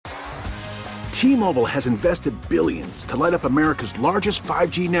T-Mobile has invested billions to light up America's largest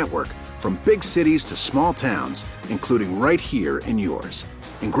 5G network, from big cities to small towns, including right here in yours.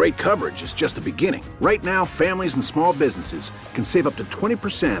 And great coverage is just the beginning. Right now, families and small businesses can save up to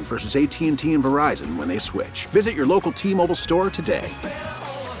 20% versus AT&T and Verizon when they switch. Visit your local T-Mobile store today.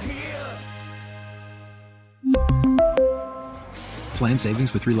 Plan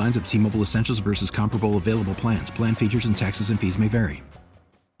savings with 3 lines of T-Mobile Essentials versus comparable available plans. Plan features and taxes and fees may vary.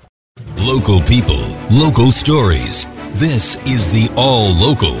 Local people, local stories. This is the All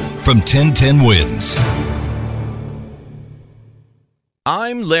Local from 1010 Wins.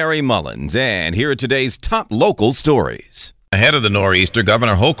 I'm Larry Mullins, and here are today's top local stories. Ahead of the nor'easter,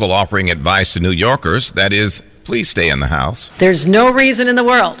 Governor Hochul offering advice to New Yorkers, that is, please stay in the house. There's no reason in the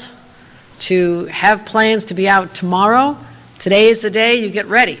world to have plans to be out tomorrow. Today is the day you get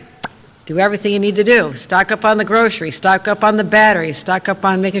ready. Do everything you need to do. Stock up on the groceries, stock up on the batteries, stock up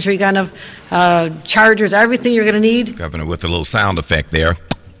on making sure you got enough chargers, everything you're going to need. Governor with a little sound effect there.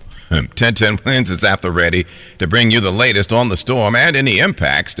 1010 Wins is at the ready to bring you the latest on the storm and any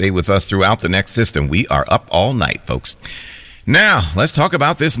impact. Stay with us throughout the next system. We are up all night, folks. Now, let's talk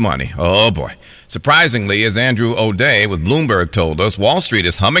about this money. Oh, boy. Surprisingly, as Andrew O'Day with Bloomberg told us, Wall Street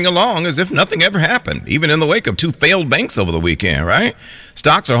is humming along as if nothing ever happened, even in the wake of 2 failed banks over the weekend, right?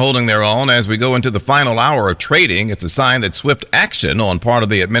 Stocks are holding their own as we go into the final hour of trading. It's a sign that swift action on part of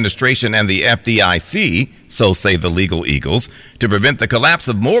the administration and the FDIC, so say the legal eagles, to prevent the collapse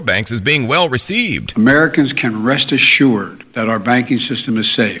of more banks is being well received. Americans can rest assured that our banking system is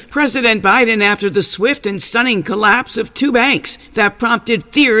safe. President Biden after the swift and stunning collapse of 2 banks that prompted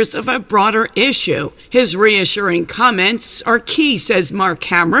fears of a broader issue. His reassuring comments are key, says Mark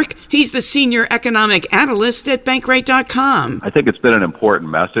Hamrick. He's the senior economic analyst at Bankrate.com. I think it's been an important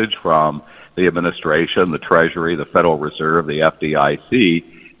message from the administration, the Treasury, the Federal Reserve, the FDIC,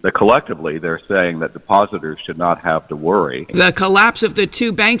 that collectively they're saying that depositors should not have to worry. The collapse of the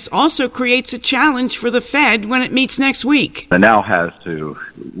 2 banks also creates a challenge for the Fed when it meets next week. It now has to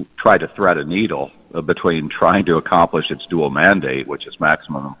try to thread a needle between trying to accomplish its dual mandate, which is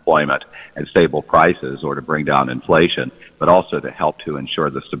maximum employment and stable prices, or to bring down inflation, but also to help to ensure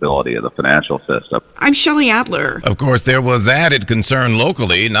the stability of the financial system. I'm Shelley Adler. Of course, there was added concern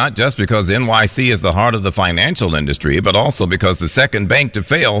locally, not just because NYC is the heart of the financial industry, but also because the second bank to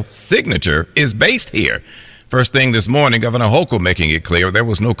fail, Signature, is based here. First thing this morning, Governor Hochul making it clear there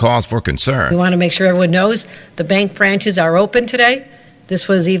was no cause for concern. We want to make sure everyone knows the bank branches are open today. This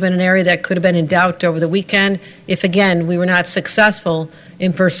was even an area that could have been in doubt over the weekend if, again, we were not successful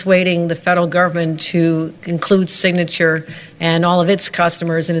in persuading the federal government to include Signature and all of its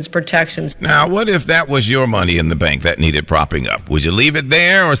customers and its protections. Now, what if that was your money in the bank that needed propping up? Would you leave it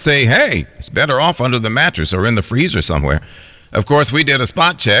there or say, hey, it's better off under the mattress or in the freezer somewhere? Of course, we did a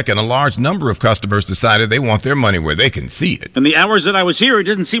spot check, and a large number of customers decided they want their money where they can see it. In the hours that I was here, it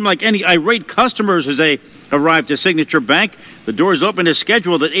didn't seem like any irate customers as they arrived to Signature Bank. The doors opened as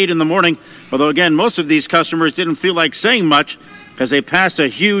scheduled at 8 in the morning, although, again, most of these customers didn't feel like saying much as they passed a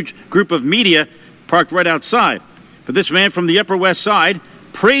huge group of media parked right outside. But this man from the Upper West Side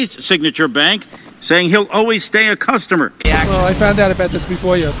praised Signature Bank, saying he'll always stay a customer. Well, I found out about this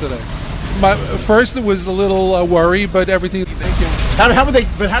before yesterday. First, it was a little worry, but everything. Thank you. How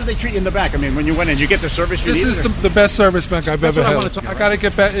did they treat you in the back? I mean, when you went in, did you get the service you needed? This is the best service bank I've ever had. I got to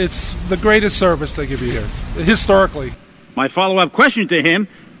get back. It's the greatest service they give you here, historically. My follow-up question to him,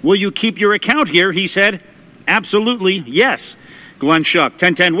 will you keep your account here? He said, absolutely, yes. Glenn Schuck,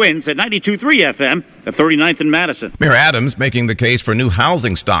 1010 Wins at 92.3 FM at 39th and Madison. Mayor Adams making the case for new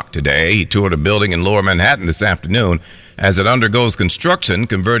housing stock today. He toured a building in Lower Manhattan this afternoon as it undergoes construction,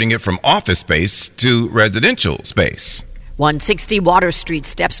 converting it from office space to residential space. 160 Water Street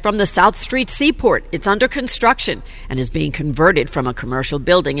steps from the South Street Seaport. It's under construction and is being converted from a commercial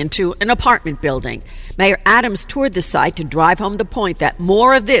building into an apartment building. Mayor Adams toured the site to drive home the point that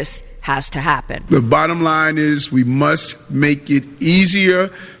more of this has to happen. The bottom line is we must make it easier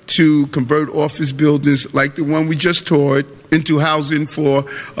to convert office buildings like the one we just toured into housing for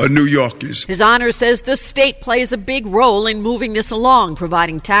New Yorkers. His Honor says the state plays a big role in moving this along,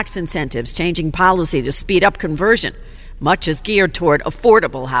 providing tax incentives, changing policy to speed up conversion. Much is geared toward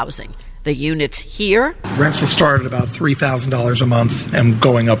affordable housing. The units here, rents will start at about $3,000 a month and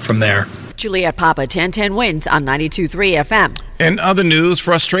going up from there. Juliette Papa, 1010 Wins on 92.3 FM. In other news,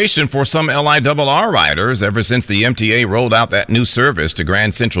 frustration for some LIRR riders ever since the MTA rolled out that new service to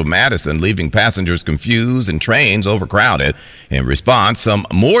Grand Central Madison, leaving passengers confused and trains overcrowded. In response, some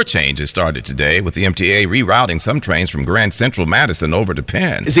more changes started today, with the MTA rerouting some trains from Grand Central Madison over to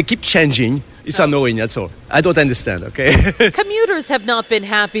Penn. They keep changing. It's annoying, that's all. I don't understand, okay? Commuters have not been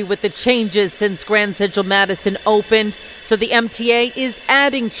happy with the changes since Grand Central Madison opened, so the MTA is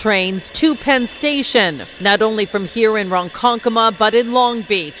adding trains to Penn Station, not only from here in Ronkonkoma, but in Long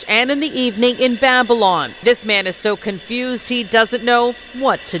Beach, and in the evening in Babylon. This man is so confused he doesn't know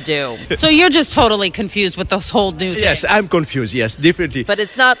what to do. So you're just totally confused with this whole new thing? Yes, I'm confused, yes, definitely. But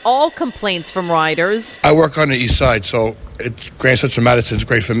it's not all complaints from riders. I work on the east side, so Grand Central Madison is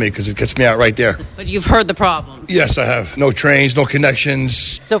great for me because it gets me out right there. But you've heard the problems. Yes, I have. No trains, no connections.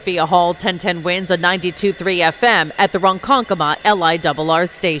 Sophia Hall, 1010 Wins on 92.3 FM at the Ronkonkoma LIRR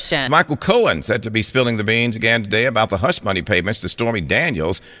station. Michael Cohen said to be spilling the beans again today about the hush money payments to Stormy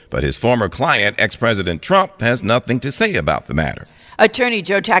Daniels, but his former client, ex-President Trump, has nothing to say about the matter. Attorney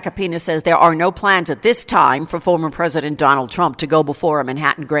Joe Tacopina says there are no plans at this time for former President Donald Trump to go before a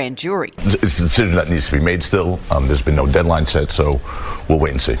Manhattan grand jury. It's a decision that needs to be made still. There's been no deadline set, so we'll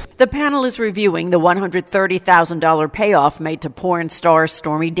wait and see. The panel is reviewing the $130,000 payoff made to porn star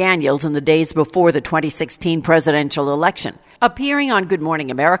Stormy Daniels in the days before the 2016 presidential election. Appearing on Good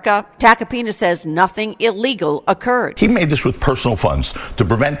Morning America, Tacopina says nothing illegal occurred. He made this with personal funds to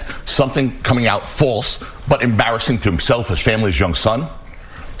prevent something coming out false but embarrassing to himself, his family, his young son.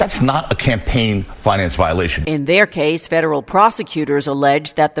 That's not a campaign finance violation. In their case, federal prosecutors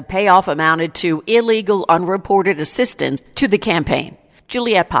allege that the payoff amounted to illegal, unreported assistance to the campaign.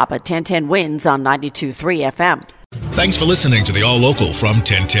 Juliette Papa, 1010 Wins on 92.3 FM. Thanks for listening to the All Local from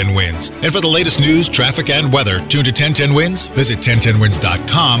 1010 Wins. And for the latest news, traffic, and weather, tune to 1010 Wins, visit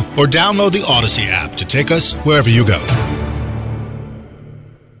 1010wins.com, or download the Odyssey app to take us wherever you go.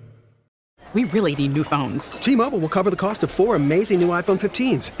 We really need new phones. T-Mobile will cover the cost of 4 amazing new iPhone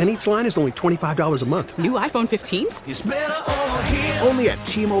 15s, and each line is only $25 a month. New iPhone 15s? It's better over here. Only at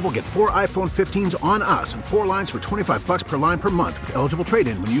T-Mobile, get 4 iPhone 15s on us and 4 lines for $25 per line per month with eligible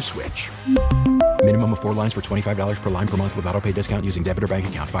trade-in when you switch. Minimum of 4 lines for $25 per line per month with autopay discount using debit or bank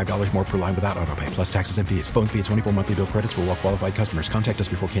account. $5 more per line without autopay, plus taxes and fees. Phone fee at 24 monthly bill credits for well-qualified customers. Contact us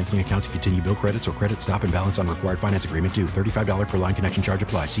before canceling account to continue bill credits or credit stop and balance on required finance agreement due. $35 per line connection charge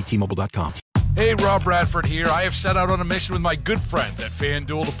applies. See T-Mobile.com. Hey, Rob Bradford here. I have set out on a mission with my good friends at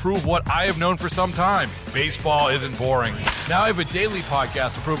FanDuel to prove what I have known for some time. Baseball isn't boring. Now I have a daily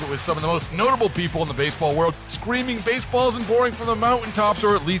podcast to prove it with some of the most notable people in the baseball world, screaming baseball isn't boring from the mountaintops,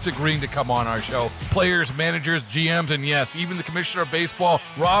 or at least agreeing to come on our show. Players, managers, GMs, and yes, even the commissioner of baseball,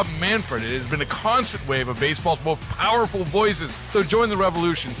 Rob Manfred. It has been a constant wave of baseball's most powerful voices. So join the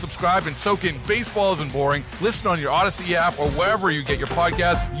revolution. Subscribe and soak in Baseball Isn't Boring. Listen on your Odyssey app or wherever you get your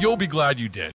podcasts. You'll be glad you did.